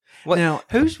What? Now,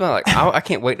 Who's like? I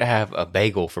can't wait to have a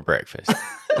bagel for breakfast.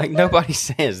 Like nobody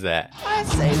says that. I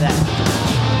say that.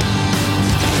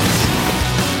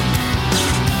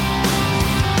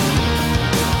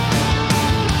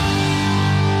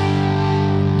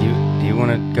 Do you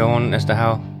want to go on as to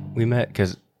how we met?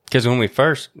 Because when we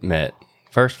first met,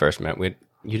 you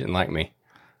didn't like me.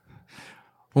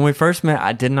 When we first met,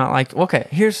 I did not like. Okay,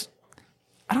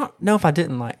 I don't know if I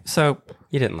didn't like. So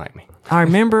You didn't like me. I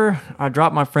remember I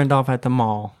dropped my friend off at the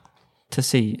mall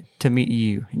to meet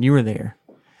you, and you were there,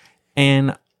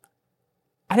 and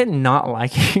I did not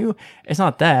like you. It's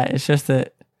not that. It's just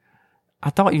that I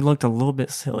thought you looked a little bit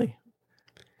silly.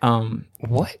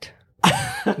 What?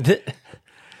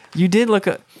 You did look.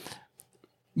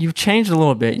 You've changed a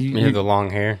little bit. You have the long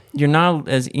hair. You're not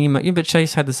as emo. You, but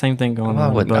Chase had the same thing going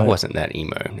on. I wasn't that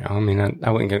emo. No, I mean,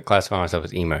 I wouldn't classify myself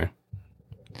as emo.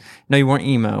 No, you weren't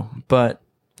emo, but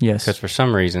yes. Because for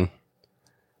some reason,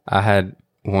 I had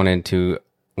wanted to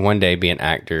one day be an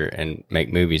actor and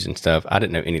make movies and stuff. I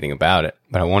didn't know anything about it,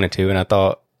 but I wanted to, and I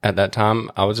thought at that time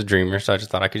I was a dreamer, so I just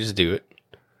thought I could just do it.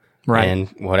 Right. And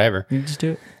whatever. You just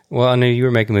do it. Well, I knew you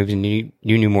were making movies, and you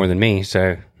knew more than me,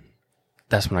 so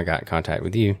that's when I got in contact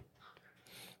with you.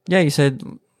 Yeah, you said.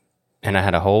 And I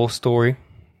had a whole story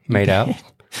made out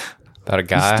about a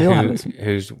guy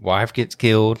whose wife gets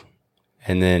killed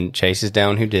and then chases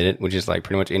down who did it, which is like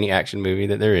pretty much any action movie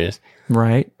that there is.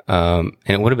 Right. And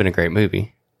it would have been a great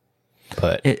movie,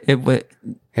 but it would.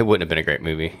 It wouldn't have been a great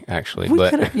movie, actually. We but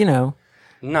could,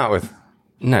 not with.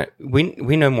 No,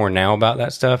 we know more now about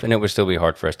that stuff, and it would still be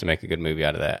hard for us to make a good movie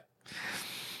out of that.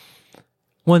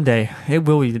 One day. It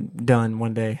will be done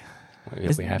one day.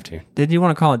 We have to. Did you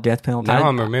want to call it death penalty? Now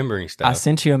I'm remembering stuff. I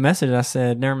sent you a message. I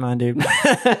said, never mind, dude. We're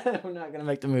not going to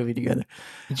make the movie together.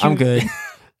 I'm good.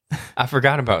 I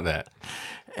forgot about that.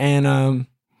 And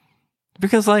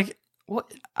because, like,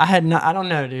 what I had not, I don't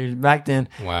know, dude. Back then,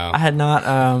 wow, I had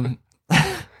not.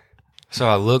 So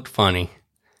I looked funny,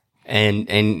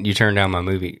 and you turned down my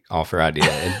movie offer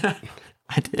idea.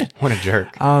 I did. What a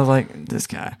jerk! I was like, this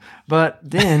guy. But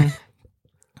then,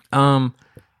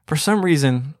 for some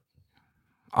reason,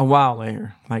 a while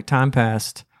later, like time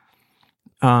passed,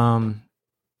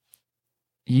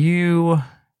 you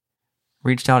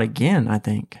reached out again. I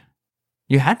think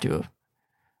you had to have.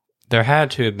 There had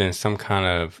to have been some kind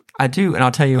of I do, and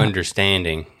I'll tell you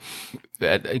understanding.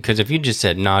 Because if you just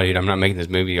said, "No, dude, I'm not making this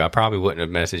movie," I probably wouldn't have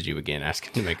messaged you again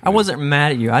asking to make. A movie. I wasn't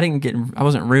mad at you. I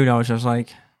wasn't rude. I was just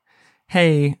like,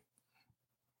 "Hey,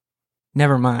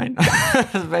 never mind."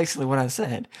 That's basically what I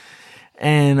said,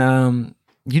 and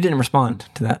you didn't respond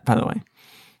to that, by the way.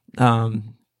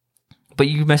 But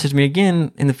you messaged me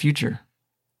again in the future.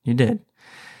 You did,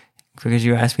 because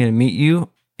you asked me to meet you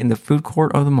in the food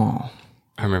court of the mall.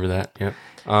 I remember that. Yep.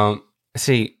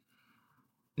 See,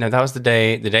 no, that was the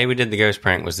day we did the ghost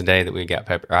prank was the day that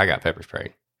I got pepper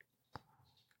sprayed.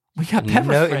 We got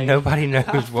pepper sprayed. Nobody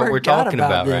knows what we're talking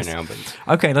about right now. But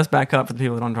okay, let's back up for the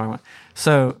people that don't talk about.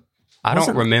 So I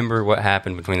don't remember what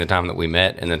happened between the time that we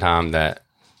met and the time that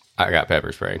I got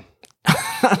pepper sprayed.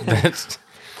 That's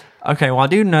okay. Well, I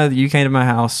do know that you came to my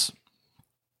house,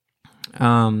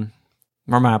 or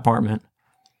my apartment,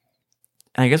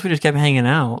 and I guess we just kept hanging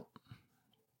out.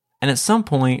 And at some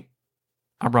point,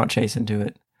 I brought Chase into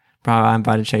it. I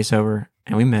invited Chase over,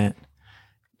 and we met.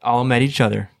 All met each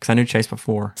other, because I knew Chase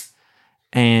before.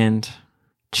 And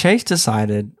Chase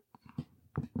decided,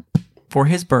 for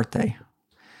his birthday,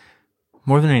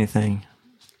 more than anything,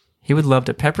 he would love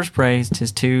to pepper spray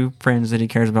his two friends that he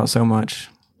cares about so much.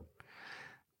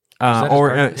 It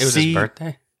was his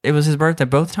birthday? It was his birthday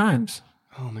both times.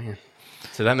 Oh, man.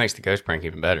 So that makes the ghost prank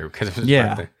even better, because it was his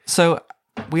birthday. So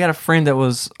we had a friend that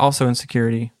was also in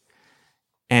security,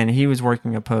 and he was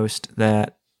working a post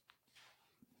that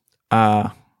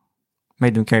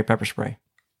made them carry pepper spray.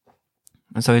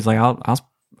 And so he's like,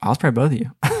 I'll spray both of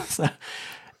you. so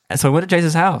we went to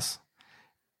Chase's house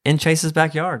in Chase's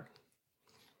backyard.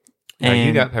 And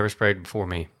you got pepper sprayed before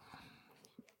me.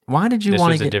 Why did you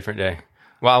want to This was a different day.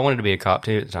 Well, I wanted to be a cop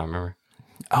too at the time, remember?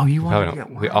 Oh, you wanted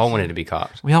We all wanted to be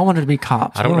cops. We all wanted to be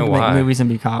cops. I don't know why. Make movies and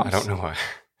be cops. I don't know why.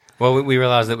 Well, we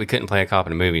realized that we couldn't play a cop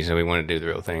in a movie, so we wanted to do the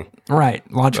real thing. Right.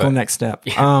 Logical next step.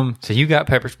 Yeah. So you got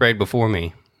pepper sprayed before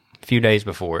me, a few days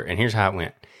before, and here's how it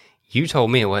went. You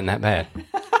told me it wasn't that bad.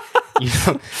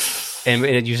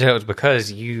 And you said it was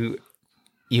because you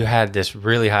had this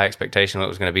really high expectation of what it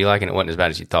was going to be like, and it wasn't as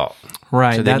bad as you thought.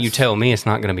 Right. So then you tell me it's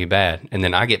not going to be bad, and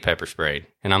then I get pepper sprayed,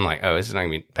 and I'm like, oh, this is not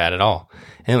going to be bad at all.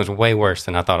 And it was way worse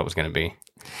than I thought it was going to be.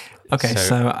 Okay,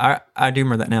 so I do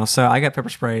remember that now. So I got pepper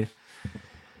sprayed,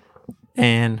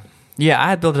 and Yeah, I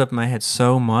had built it up in my head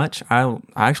so much. I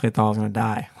actually thought I was going to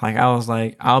die. Like, I was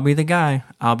like, I'll be the guy.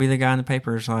 I'll be the guy in the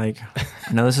papers. Like,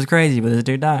 I know this is crazy, but this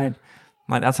dude died.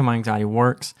 Like, that's how my anxiety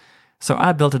works. So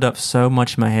I built it up so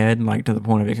much in my head, like to the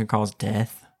point of it could cause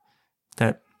death.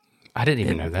 That I didn't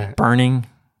even know that. Burning.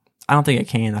 I don't think it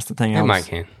can. That's the thing. It might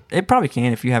can. It probably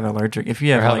can if you have allergic. If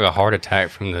you have like a heart attack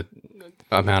from the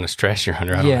amount of stress you're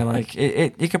under. Yeah, like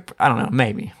it could. I don't know,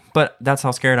 maybe. But that's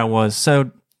how scared I was.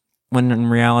 So when in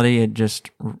reality, it just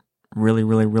really,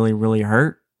 really, really, really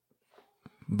hurt.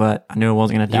 But I knew I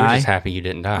wasn't going to die. You were just happy you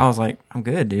didn't die. I was like, I'm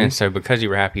good, dude. And so because you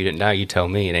were happy you didn't die, you tell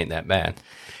me it ain't that bad.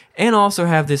 And also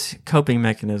have this coping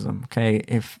mechanism. Okay,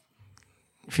 if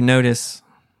you notice,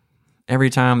 every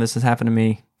time this has happened to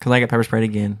me, because I got pepper sprayed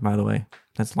again, by the way.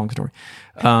 That's a long story.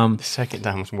 The second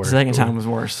time was worse. The second time was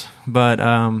worse. But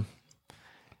I'm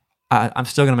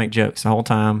still going to make jokes the whole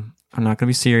time. I'm not going to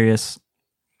be serious.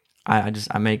 I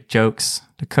make jokes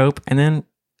to cope, and then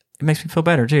it makes me feel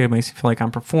better too. It makes me feel like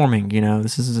I'm performing. You know,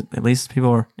 this is at least people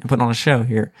are putting on a show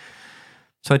here.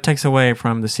 So it takes away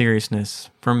from the seriousness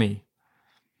for me.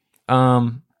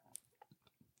 That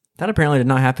apparently did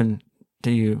not happen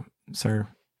to you, sir,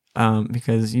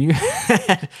 because you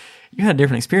had a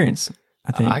different experience.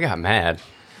 I think I got mad.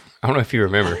 I don't know if you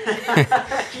remember.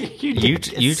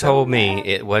 you told me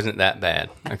it wasn't that bad.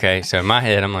 Okay, so in my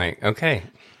head, I'm like, okay,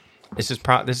 this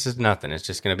is nothing. It's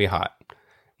just gonna be hot.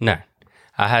 No,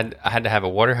 I had to have a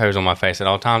water hose on my face at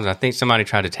all times. And I think somebody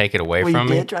tried to take it away from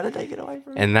me. You did try to take it away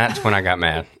from me, and that's when I got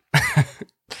mad.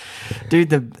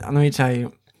 Dude, let me tell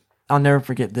you, I'll never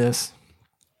forget this.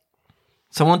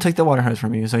 Someone took the water hose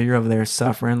from you, so you're over there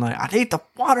suffering like, I need the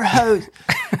water hose.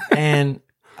 And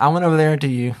I went over there to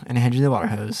you and handed you the water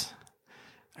hose.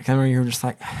 I can remember you were just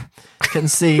like, couldn't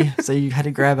see, so you had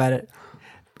to grab at it.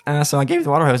 So I gave you the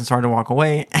water hose and started to walk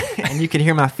away, and you could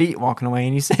hear my feet walking away,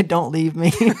 and you said, don't leave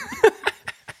me.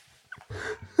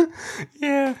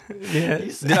 Yeah.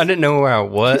 Said, I didn't know where I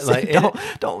was. Like,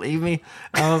 don't leave me.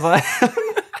 I was like,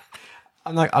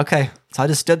 I'm like, okay. So I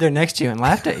just stood there next to you and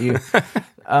laughed at you.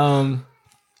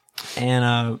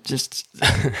 Just,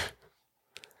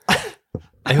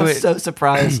 I was so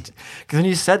surprised because when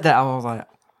you said that, I was like,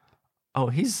 oh,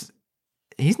 he's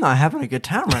not having a good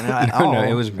time right now at all. No,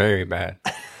 it was very bad.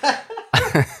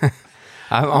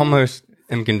 I almost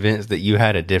am convinced that you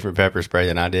had a different pepper spray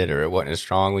than I did, or it wasn't as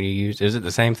strong when you used. Is it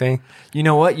the same thing? You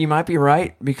know what? You might be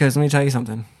right, because let me tell you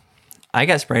something. I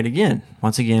got sprayed again.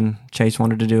 Once again, Chase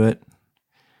wanted to do it.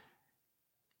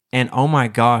 And oh my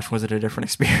gosh, was it a different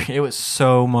experience. It was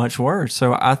so much worse.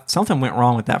 So something went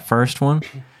wrong with that first one.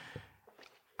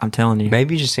 I'm telling you.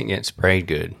 Maybe you just didn't get sprayed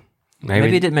good.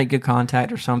 Maybe it didn't make good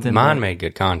contact or something. Mine made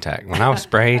good contact. When I was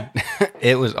sprayed,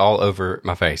 it was all over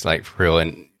my face, like for real.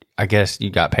 And I guess you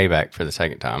got payback for the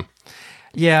second time.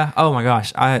 Yeah. Oh my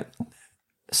gosh.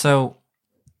 So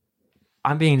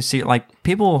I'm being serious. Like,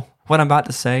 people, what I'm about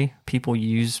to say,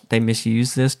 they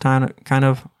misuse this kind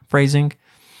of phrasing.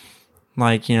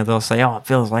 Like, you know, they'll say, oh, it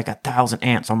feels like 1,000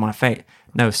 ants on my face.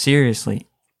 No, seriously.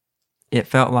 It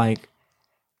felt like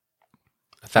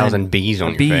 1,000 bees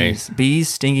on your face. Bees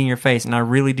stinging your face. And I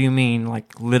really do mean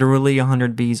like literally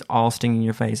 100 bees all stinging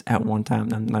your face at one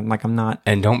time. I'm not.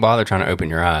 And don't bother trying to open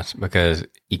your eyes, because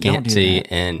you can't see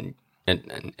that. and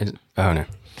oh no.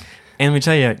 And let me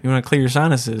tell you, you want to clear your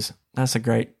sinuses. That's a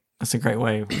great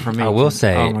way for me. I will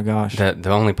say, oh my gosh, that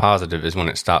the only positive is when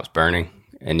it stops burning.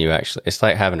 And it's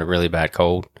like having a really bad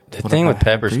cold. The thing with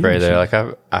pepper spray though, like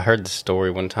I heard the story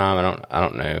one time. I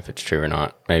don't know if it's true or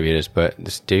not. Maybe it is, but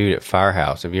this dude at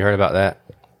Firehouse, have you heard about that?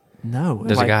 No.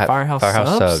 There's a guy at Firehouse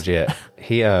Subs. Yeah,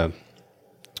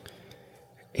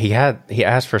 he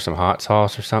asked for some hot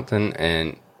sauce or something,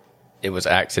 and it was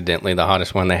accidentally the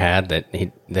hottest one they had that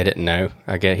they didn't know.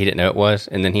 I guess he didn't know it was,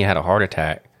 and then he had a heart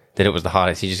attack that it was the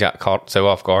hottest. He just got caught so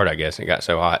off guard, I guess. It got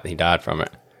so hot that he died from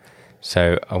it.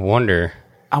 So I wonder.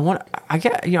 I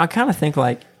kind of think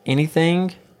like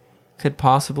anything could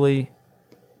happen.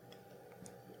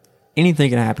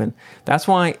 That's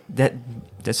why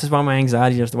this is why my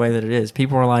anxiety is the way that it is.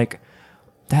 People are like,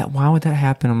 why would that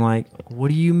happen? I'm like, what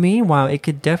do you mean? Why? It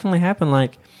could definitely happen.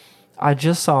 Like, I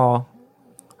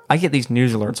get these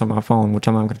news alerts on my phone, which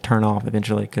I'm going to turn off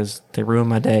eventually because they ruin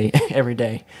my day every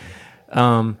day.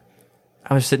 I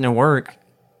was sitting at work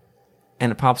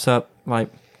and it pops up like,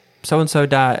 so-and-so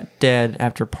died dead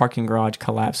after parking garage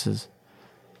collapses.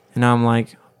 And I'm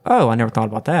like, oh, I never thought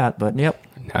about that, but yep.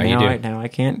 Now I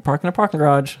can't park in a parking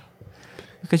garage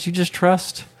because you just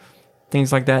trust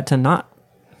things like that to not.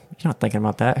 You're not thinking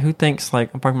about that. Who thinks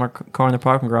like, I'm parking my car in the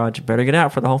parking garage, better get out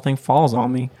before the whole thing falls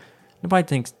on me? Nobody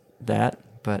thinks that,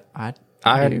 but I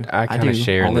kind of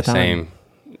share in the same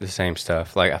the same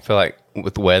stuff. Like I feel like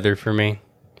with weather for me,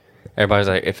 everybody's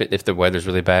like, if the weather's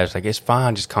really bad, it's like it's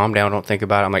fine, just calm down, don't think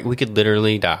about it. I'm like, we could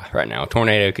literally die right now. A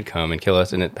tornado could come and kill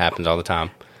us, and it happens all the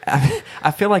time.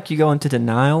 I feel like you go into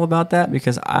denial about that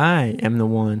because I am the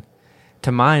one,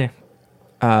 to my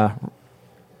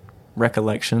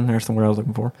recollection. There's the word I was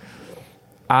looking for.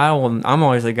 I'm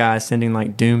always the guy sending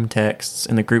like doom texts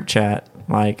in the group chat,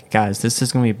 like, guys, this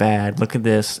is gonna be bad. Look at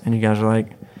this, and you guys are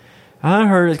like, I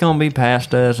heard it's gonna be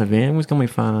past us. Event was gonna be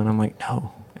fine. I'm like,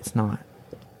 no, it's not.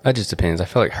 That just depends. I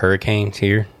feel like hurricanes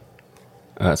here.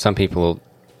 Some people will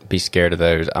be scared of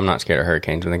those. I'm not scared of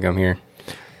hurricanes when they come here.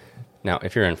 Now,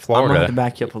 if you're in Florida, I'm gonna have to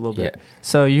back you up a little bit. Yeah.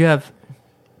 So you have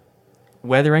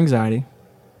weather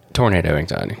tornado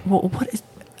anxiety. Well, what is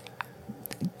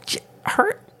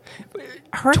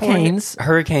hurricanes?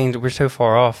 Hurricanes, we're so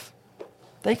far off.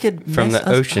 They could from mess the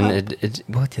us ocean. up.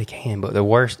 Well, they can, but the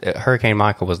worst. Hurricane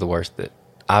Michael was the worst that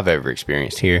I've ever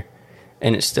experienced here,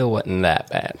 and it still wasn't that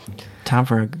bad. Time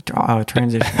for a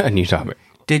transition. A new topic.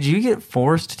 Did you get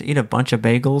forced to eat a bunch of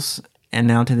bagels, and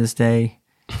now to this day,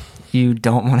 you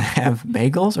don't want to have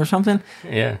bagels or something?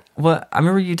 Yeah. What I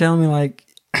remember you telling me, like,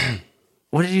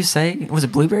 what did you say? Was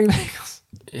it blueberry bagels?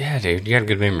 Yeah, dude, you got a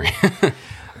good memory.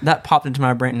 That popped into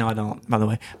my brain. No, I don't, by the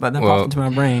way. But that popped into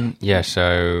my brain. Yeah,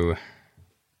 so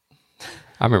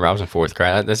I remember I was in fourth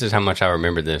grade. This is how much I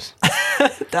remember this.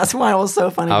 That's why it was so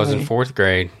funny. I was in fourth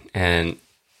grade, and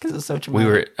because it's so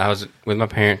traumatic. I was with my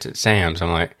parents at Sam's.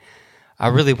 I'm like, I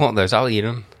really want those. I'll eat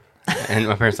them. And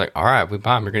my parents were like, all right, we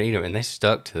buy them. We're going to eat them. And they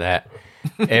stuck to that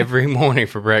every morning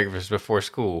for breakfast before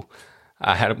school.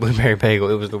 I had a blueberry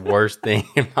bagel. It was the worst thing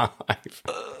in my life.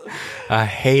 I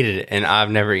hated it, and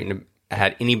I've never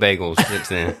had any bagels since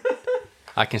then.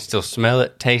 I can still smell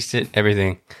it, taste it,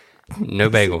 everything.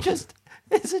 No bagels.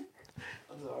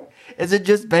 Is it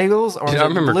just bagels or? I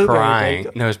remember crying.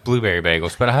 Bagel? No, it's blueberry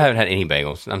bagels, but I haven't had any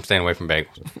bagels. I'm staying away from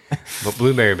bagels. But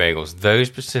blueberry bagels, those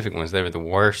specific ones, they were the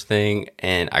worst thing,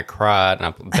 and I cried and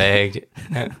I begged.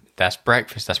 That's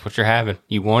breakfast. That's what you're having.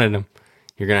 You wanted them.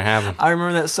 You're gonna have them. I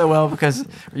remember that so well because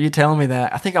you telling me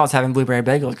that. I think I was having blueberry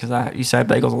bagels because I used to have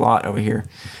bagels a lot over here.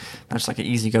 That's like an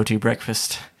easy go-to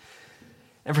breakfast.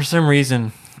 And for some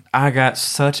reason, I got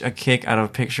such a kick out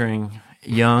of picturing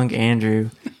young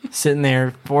Andrew sitting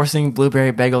there forcing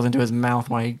blueberry bagels into his mouth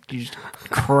while you just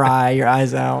cry your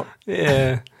eyes out.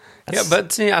 Yeah. Yeah,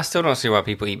 but see, I still don't see why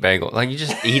people eat bagel. Like, you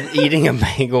just eating a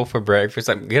bagel for breakfast.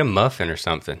 Like, get a muffin or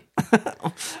something.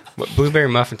 But blueberry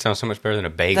muffin sounds so much better than a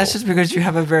bagel. That's just because you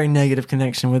have a very negative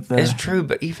connection with the... It's true,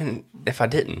 but even if I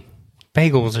didn't,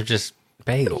 bagels are just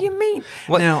bagel. What do you mean?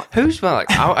 What? Now, who's like,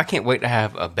 I can't wait to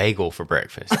have a bagel for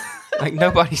breakfast. Like,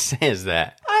 nobody says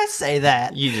that. I say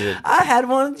that. You did. I had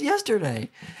one yesterday.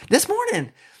 This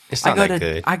morning. It's not that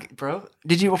good. Bro,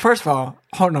 did you... Well, first of all,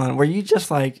 hold on. Were you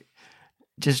just like...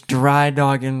 Just dry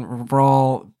dogging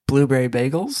raw blueberry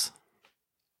bagels?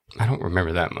 I don't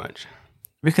remember that much.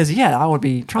 Because I would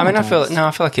be traumatized. I mean,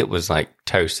 I feel like it was like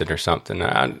toasted or something.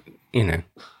 Man, I'm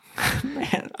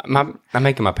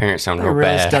making my parents sound real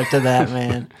really bad. Stuck to that,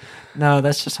 man. No,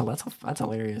 that's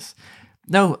hilarious.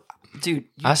 No, dude,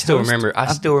 I still remember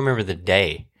the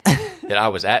day that I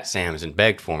was at Sam's and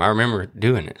begged for them. I remember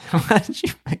doing it. Why did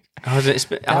you? I was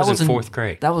in fourth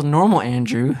grade. That was normal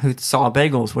Andrew who saw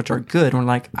bagels, which are good. And we're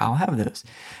like, I'll have those.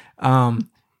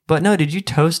 But no, did you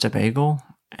toast a bagel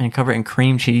and cover it in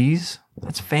cream cheese?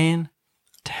 That's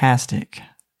fantastic.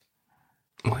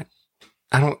 What?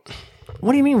 I don't.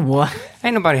 What do you mean? What?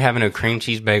 Ain't nobody having a cream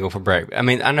cheese bagel for breakfast. I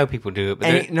mean, I know people do it, but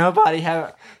ain't nobody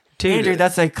have. Dude, Andrew,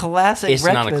 that's a classic. It's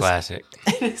breakfast. Not a classic.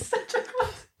 It is such a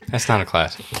classic. That's not a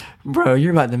classic. Bro,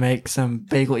 you're about to make some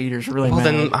bagel eaters really mad. Well,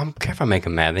 then I'm careful if I make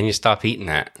them mad. Then you stop eating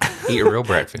that. Eat a real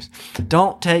breakfast.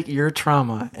 Don't take your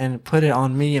trauma and put it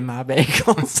on me and my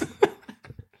bagels.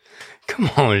 Come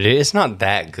on, dude. It's not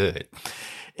that good.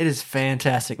 It is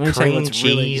fantastic. Let me Cream tell you what's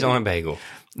cheese really good. on a bagel.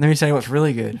 Let me tell you what's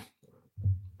really good.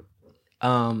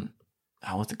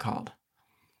 What's it called?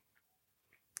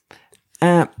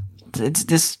 It's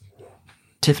this.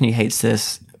 Tiffany hates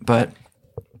this, but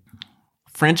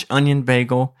French onion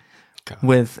bagel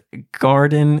with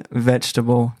garden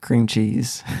vegetable cream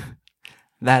cheese.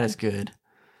 That is good.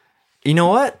 You know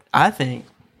what? I think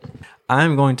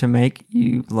I'm going to make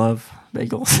you love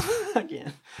bagels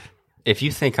again. If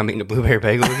you think I'm eating a blueberry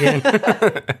bagel again,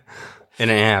 it ain't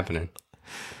happening.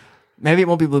 Maybe it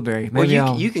won't be blueberry. Maybe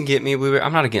you can get me a blueberry.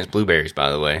 I'm not against blueberries,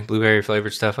 by the way. Blueberry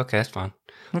flavored stuff, okay, that's fine.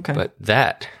 Okay. But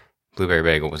that blueberry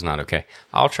bagel was not okay.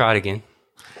 I'll try it again.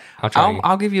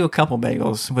 I'll give you a couple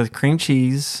bagels with cream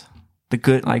cheese, the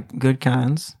good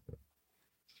kinds.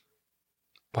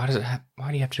 Why do you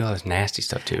have to do all this nasty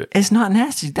stuff to it? It's not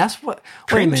nasty. That's what.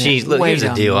 Cream wait a minute, cheese. Look, wait here's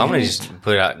the a deal. I'm gonna minute. just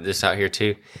put this out here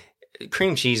too.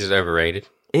 Cream cheese is overrated.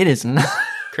 It is not.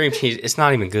 Cream cheese. It's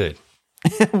not even good.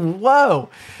 Whoa,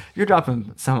 you're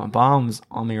dropping some bombs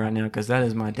on me right now because that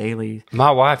is my daily.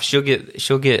 My wife, she'll get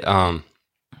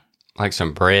like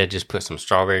some bread, just put some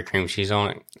strawberry cream cheese on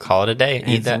it, call it a day,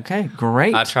 eat It's that. okay,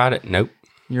 great. I tried it. Nope.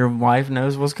 Your wife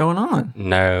knows what's going on.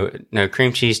 No.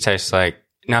 Cream cheese tastes like,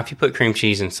 now if you put cream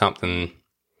cheese in something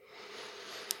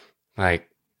like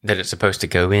that it's supposed to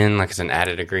go in, like it's an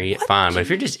added ingredient, fine. But if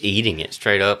you're just eating it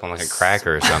straight up on like a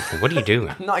cracker or something, what are you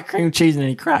doing? Not cream cheese and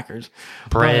any crackers.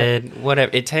 Bread,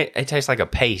 whatever. It tastes like a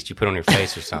paste you put on your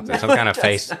face or something. Some kind of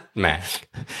face mask.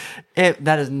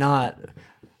 That is not.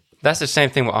 That's the same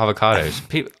thing with avocados.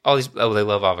 People, they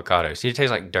love avocados. See, it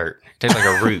tastes like dirt. It tastes like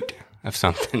a root of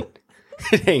something.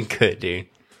 It ain't good, dude.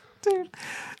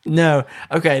 No.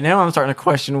 Okay, now I'm starting to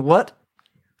question what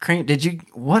cream did you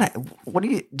what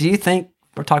do you think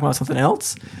we're talking about something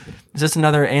else? Is this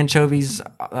another anchovies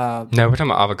No, we're talking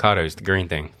about avocados, the green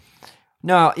thing.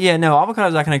 No,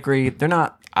 avocados I can agree. They're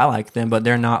not I like them, but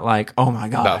they're not like, oh my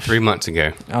gosh. About 3 months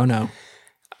ago. Oh no.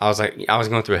 I was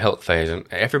going through a health phase. And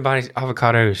everybody's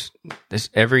avocados.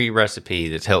 Every recipe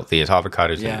that's healthy is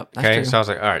avocados in it. That's Okay, true. so I was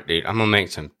like, all right, dude, I'm gonna make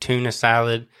some tuna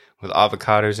salad with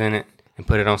avocados in it and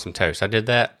put it on some toast. I did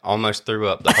that. Almost threw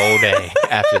up the whole day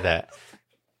after that.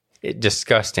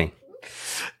 Disgusting.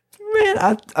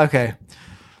 Man, okay.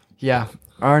 Yeah.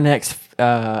 Our next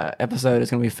episode is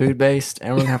gonna be food based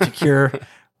and we're gonna have to cure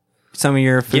some of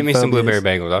your food Give me some phobias. blueberry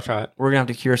bagels. I'll try it. We're gonna have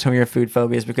to cure some of your food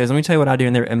phobias because let me tell you what I do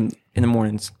in the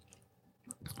mornings.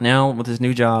 Now with this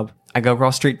new job, I go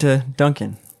across the street to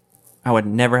Dunkin'. I would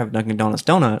never have Dunkin' Donuts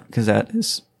donut because that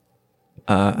is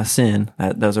a sin.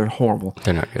 Those are horrible.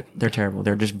 They're not good. They're terrible.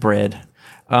 They're just bread.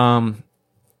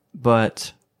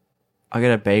 But I'll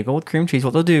get a bagel with cream cheese.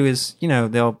 What they'll do is,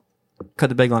 they'll cut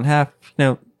the bagel in half.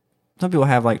 Some people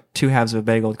have like 2 halves of a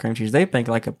bagel with cream cheese. They think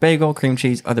like a bagel, cream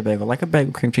cheese, other bagel, like a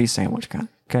bagel, cream cheese sandwich kind.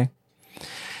 Okay.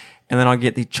 And then I'll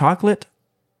get the chocolate.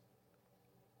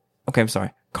 Okay, I'm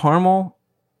sorry. Caramel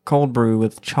cold brew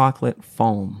with chocolate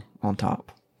foam on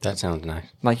top. That sounds nice.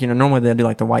 Like, normally they'll do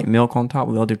like the white milk on top,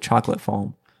 but they'll do chocolate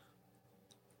foam.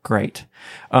 Great.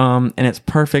 And it's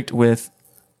perfect with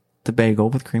the bagel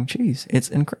with cream cheese. It's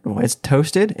incredible. It's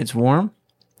toasted. It's warm.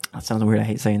 That sounds weird. I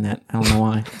hate saying that. I don't know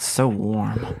why. It's so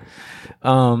warm.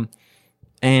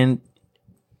 And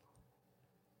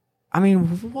I mean,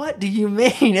 what do you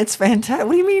mean? It's fantastic.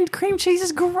 What do you mean cream cheese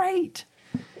is great?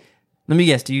 Let me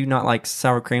guess. Do you not like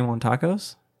sour cream on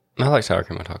tacos? I like sour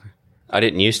cream on tacos. I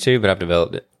didn't used to, but I've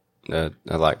developed it.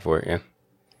 I like for it, yeah.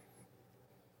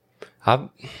 I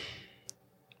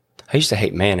used to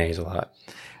hate mayonnaise a lot.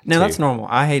 No, that's normal.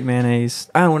 I hate mayonnaise.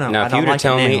 I don't know. Now, I if don't you were like to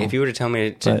tell it me, now. if you were to tell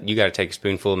me you got to take a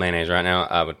spoonful of mayonnaise right now,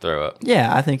 I would throw up.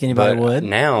 Yeah, I think anybody But would.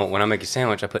 now, when I make a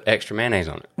sandwich, I put extra mayonnaise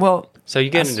on it. Well, So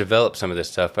you get to develop some of this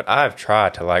stuff, but I've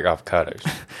tried to like avocados.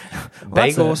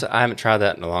 Bagels, I haven't tried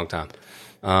that in a long time.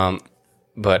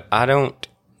 But I don't.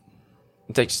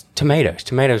 Tomatoes.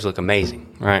 Tomatoes look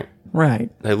amazing, right? right.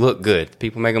 They look good.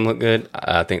 People make them look good.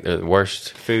 I think they're the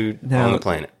worst food on the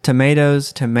planet.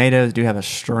 Tomatoes do have a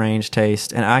strange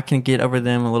taste, and I can get over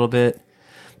them a little bit.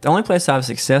 The only place I've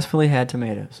successfully had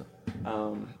tomatoes,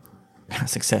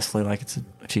 successfully like it's an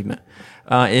achievement,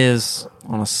 is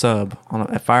on a sub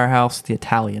at Firehouse, the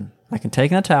Italian. I can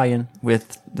take an Italian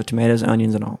with the tomatoes,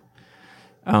 onions, and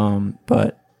all,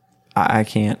 but I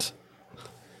can't.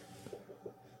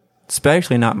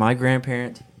 Especially not my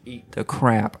grandparents eat the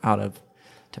crap out of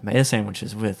tomato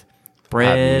sandwiches with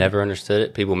bread. I've never understood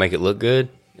it. People make it look good.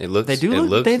 It looks like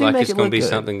it's going to be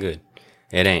something good.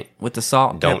 It ain't. With the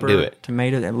salt, Don't pepper, do it.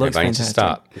 tomato. It looks Everybody needs to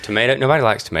fantastic. stop. Nobody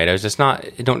likes tomatoes.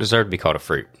 It don't deserve to be called a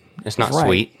fruit. It's not Right.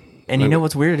 sweet. And you know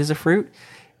what's weird? It is a fruit.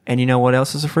 And you know what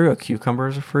else is a fruit? A cucumber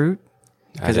is a fruit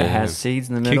because it has seeds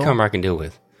in the middle. Cucumber I can deal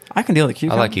with. I can deal with I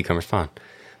cucumber. like cucumbers fine.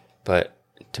 But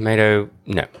tomato,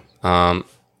 no.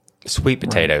 Sweet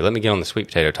potato. Let me get on the sweet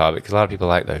potato topic because a lot of people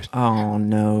like those. Oh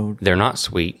no, They're not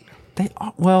sweet. they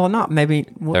are, well not maybe.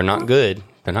 Well, They're not good.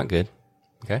 They're not good.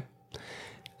 Okay.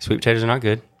 Sweet potatoes are not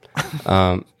good.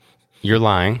 You're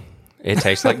lying. It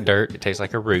tastes like dirt. It tastes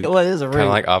like a root. Well, it is a root. Kind of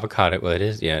like avocado. Well, it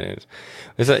is. Yeah, it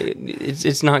is.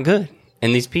 It's not good.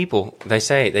 And these people, they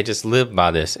just live by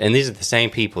this. And these are the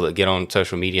same people that get on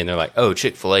social media and they're like, oh,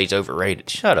 Chick-fil-A's overrated.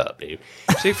 Shut up, dude.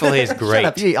 Chick-fil-A is great. Shut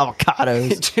up, you eat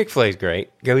avocados. Chick-fil-A is great.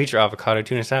 Go eat your avocado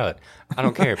tuna salad. I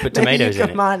don't care. Put tomatoes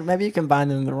in it. Maybe you combine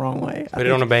them the wrong way. Put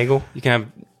it on a bagel. You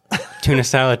can have tuna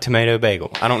salad, tomato, bagel.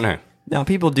 I don't know. Now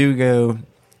people do go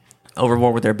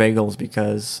overboard with their bagels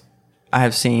because I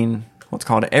have seen what's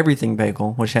called an everything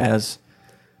bagel, which has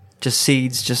just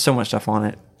seeds, just so much stuff on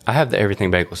it. I have the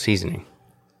everything bagel seasoning.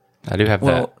 I do have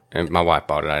that. And my wife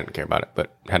bought it. I didn't care about it,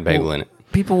 but it had bagel in it.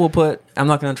 People will put, I'm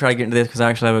not going to try to get into this because I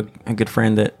actually have a good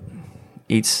friend that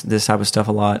eats this type of stuff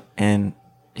a lot, and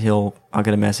I'll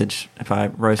get a message if I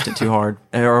roast it too hard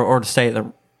or to say it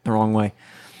the wrong way.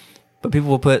 But people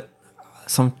will put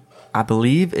I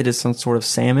believe it is some sort of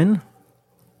salmon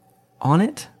on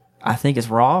it. I think it's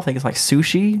raw. I think it's like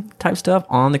sushi type stuff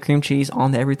on the cream cheese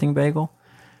on the everything bagel.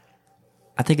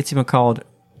 I think it's even called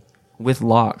with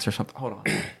lox or something. Hold on.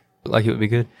 Like it would be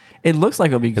good? It looks like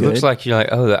it'll be good. It looks like you're like,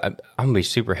 oh, I'm going to be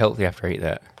super healthy after I eat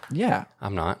that. Yeah.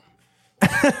 I'm not.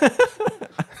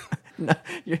 No,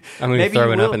 I'm going to be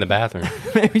throwing up in the bathroom.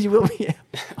 Maybe you will be.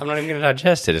 I'm not even going to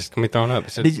digest it. It's going to be thrown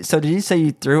up. Did you say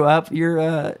you threw up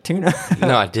your tuna?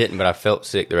 No, I didn't, but I felt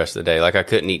sick the rest of the day. Like I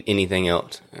couldn't eat anything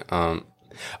else.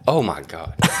 Oh, my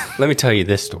God. Let me tell you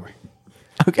this story.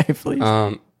 Okay, please.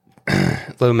 Lo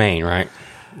mein, right?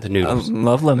 The noodles. I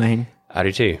love lo mein. I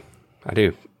do too. I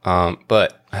do.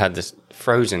 But I had this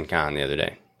frozen kind the other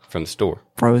day from the store.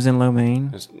 Frozen lo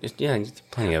mein? Yeah, there's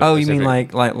plenty of it. Oh, you mean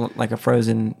like a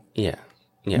frozen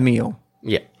meal?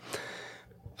 Yeah.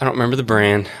 I don't remember the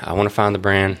brand. I want to find the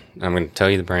brand. I'm going to tell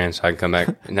you the brand so I can come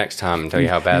back next time and tell you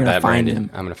how bad that brand is. I'm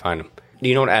going to find them. Do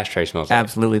you know what an ashtray smells like?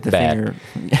 Absolutely. The bad.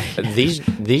 finger.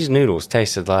 These noodles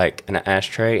tasted like an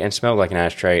ashtray and smelled like an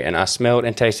ashtray, and I smelled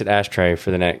and tasted ashtray for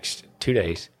the next 2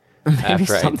 days. Maybe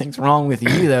something's wrong with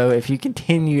you, though, if you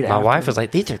continued. My wife was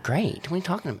like, these are great. What are you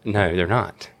talking about? No, they're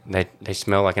not. They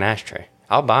smell like an ashtray.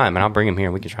 I'll buy them and I'll bring them here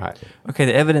and we can try it. Okay,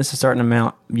 the evidence is starting to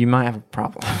mount. You might have a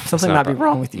problem. Something might be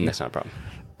wrong with you. That's not a problem.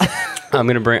 I'm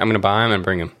gonna buy them and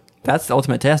bring them. That's the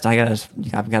ultimate test. I've got to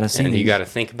see. And you got to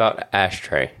think about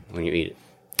ashtray when you eat it.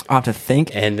 I'll have to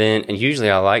think. And usually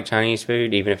I like Chinese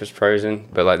food, even if it's frozen.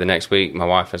 But like the next week, my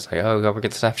wife was like, "Oh, go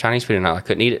get this Chinese food," and I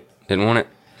couldn't eat it. Didn't want it.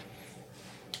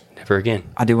 Never again.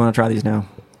 I do want to try these now.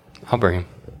 I'll bring them.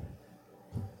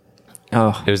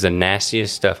 Oh, it was the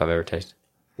nastiest stuff I've ever tasted.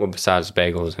 Well, besides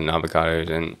bagels and avocados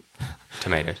and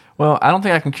tomatoes. Well, I don't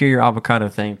think I can cure your avocado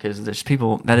thing because there's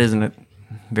people that isn't a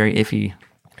very iffy.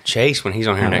 Chase, when he's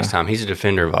on here next time, he's a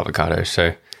defender of avocados.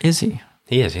 So is he?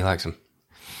 He is. He likes them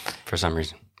for some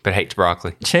reason, but hates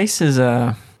broccoli. Chase is.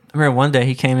 I remember one day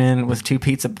he came in with two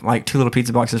little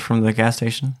pizza boxes from the gas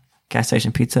station. Gas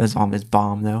station pizza is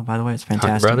bomb though. By the way, it's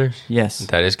fantastic. Hunt Brothers. Yes,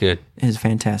 that is good. It is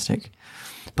fantastic.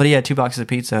 But he had 2 boxes of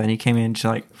pizza, and he came in just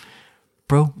like,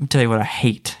 bro, let me tell you what I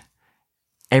hate.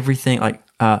 Everything like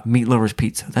meat lovers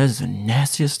pizza. That is the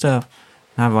nastiest stuff.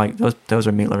 And I'm like, those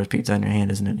are meat lovers pizza in your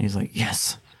hand, isn't it? And he's like,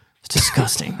 yes. It's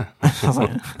disgusting. I was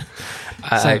like,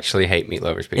 I actually hate meat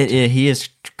lovers pizza. He is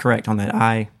correct on that.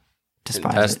 I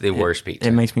despise That's it. the worst pizza.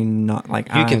 It makes me not like.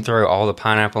 You can throw all the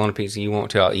pineapple on a pizza you want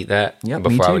to. I'll eat that. Yep,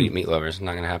 before I would eat meat lovers. It's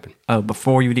not going to happen. Oh,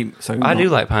 before you would eat. So I do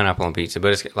like pineapple on pizza,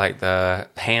 but it's like the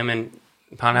ham and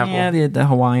pineapple. Yeah, the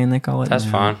Hawaiian they call it. That's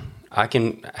fine. I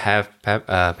can have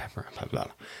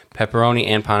pepperoni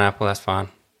and pineapple. That's fine.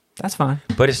 That's fine.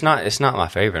 But it's not my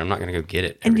favorite. I'm not going to go get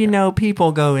it. And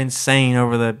people go insane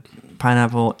over the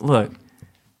pineapple. Look,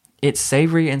 it's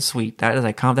savory and sweet. That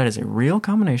is a real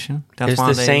combination. That's it's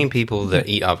the same people that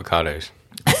eat avocados.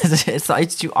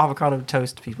 it's you avocado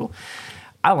toast people.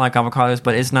 I like avocados,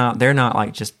 but they're not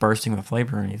like just bursting with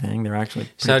flavor or anything. They're actually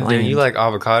So bland. do you like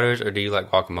avocados or do you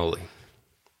like guacamole?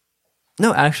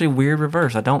 No, actually weird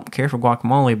reverse. I don't care for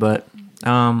guacamole, but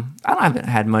I haven't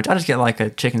had much. I just get like a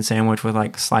chicken sandwich with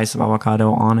like a slice of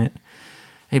avocado on it.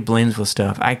 It blends with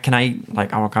stuff. Can I eat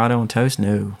like avocado on toast?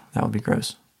 No, that would be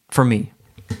gross for me.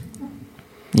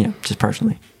 Yeah, just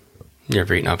personally. You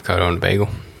ever eaten avocado on a bagel?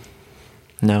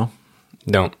 No.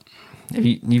 Don't. Have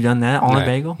you done that on a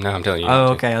bagel? No, I'm telling you.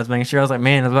 Oh, okay. I was making sure. I was like,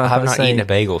 man, I've not eaten a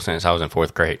bagel since I was in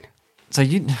 4th grade. So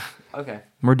okay.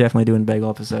 We're definitely doing a bagel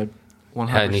episode.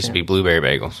 100%. It needs to be blueberry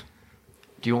bagels.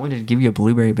 Do you want me to give you a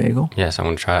blueberry bagel? Yes, I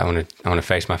want to try it. I want to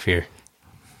face my fear.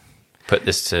 Put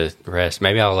this to rest.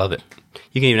 Maybe I'll love it.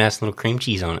 You can even add some little cream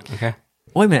cheese on it. Okay.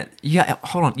 Wait a minute. Yeah,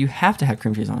 hold on. You have to have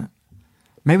cream cheese on it.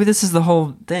 Maybe this is the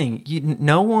whole thing.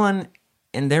 No one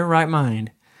in their right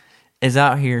mind is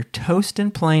out here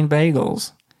toasting plain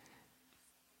bagels.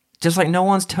 Just like no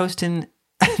one's toasting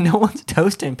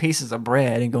pieces of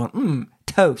bread and going,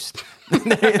 toast.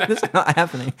 This is not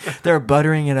happening. They're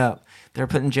buttering it up. They're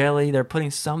putting jelly. They're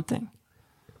putting something.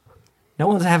 No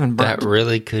one's having burnt. That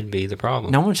really could be the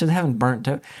problem. No one's just having burnt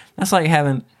toast.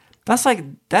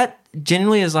 That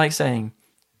genuinely is like saying,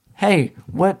 hey,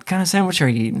 what kind of sandwich are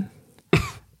you eating?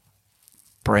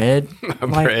 Bread?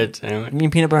 Bread sandwich. You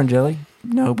mean peanut butter and jelly?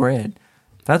 No bread.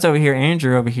 That's over here.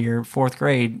 Andrew over here, 4th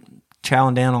grade,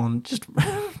 chowing down on just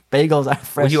bagels are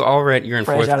fresh. You're in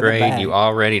fresh fourth out of the grade. bag. You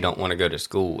already don't want to go to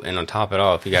school, and on top of it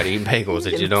all, if you got to eat bagels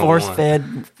that you don't force want.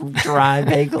 fed dry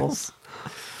bagels.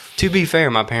 To be fair,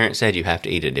 my parents said you have to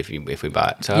eat it if we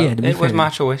buy it. So Yeah, to be it was fair. my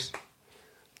choice,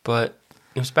 but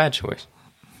it was a bad choice.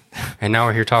 And now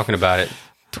we're here talking about it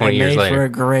 20 years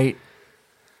later.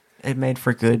 It made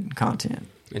for good content.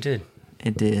 It did.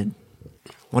 It did.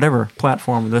 Whatever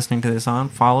platform you're listening to this on,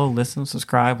 follow, listen,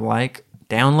 subscribe, like,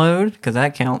 download, because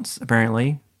that counts, apparently.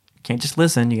 You can't just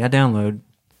listen, you got to download.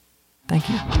 Thank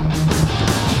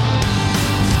you.